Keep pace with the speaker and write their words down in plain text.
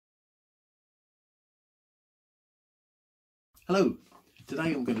Hello,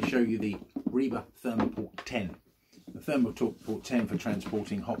 today I'm going to show you the Rieber Thermoport 10. The Thermoport 10 for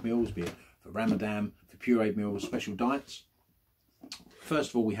transporting hot meals, be it for Ramadan, for pureed meals, special diets.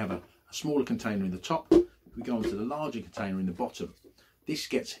 First of all, we have a smaller container in the top. We go on to the larger container in the bottom. This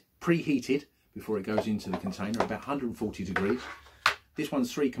gets preheated before it goes into the container, about 140 degrees. This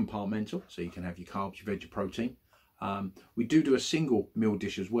one's 3 compartmental, so you can have your carbs, your veg, your protein. We do a single meal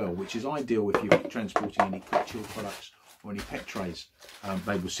dish as well, which is ideal if you're transporting any quick chill products or any pet trays.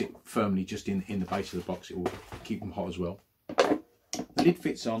 They will sit firmly just in the base of the box. It will keep them hot as well. The lid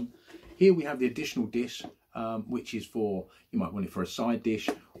fits on. Here we have the additional dish, which is for, you might want it for a side dish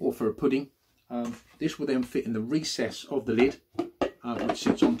or for a pudding. This will then fit in the recess of the lid, which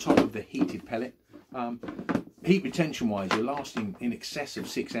sits on top of the heated pellet. Heat retention wise, you're lasting in excess of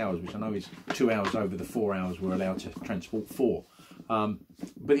 6 hours, which I know is 2 hours over the 4 hours we're allowed to transport for. But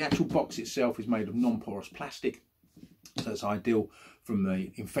the actual box itself is made of non-porous plastic, so it's ideal from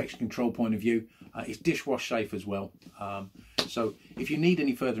the infection control point of view. It's dishwash safe as well. So if you need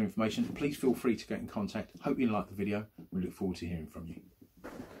any further information, please feel free to get in contact. Hope you liked the video. We look forward to hearing from you.